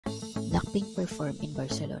BLACKPINK performed in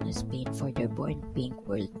Barcelona, Spain for their Born Pink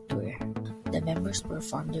World Tour. The members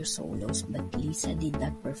performed their solos, but Lisa did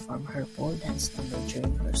not perform her pole dance number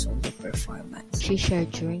during her solo performance. She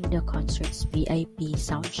shared during the concert's VIP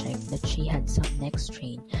soundcheck that she had some neck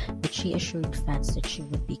strain, but she assured fans that she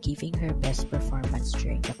would be giving her best performance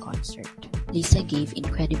during the concert. Lisa gave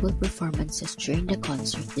incredible performances during the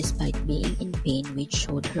concert despite being in pain, which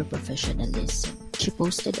showed her professionalism. She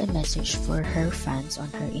posted a message for her fans on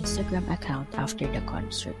her Instagram account after the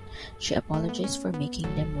concert. She apologized for making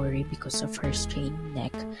them worry because of her strained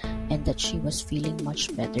neck and that she was feeling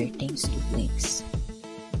much better thanks to Blinks.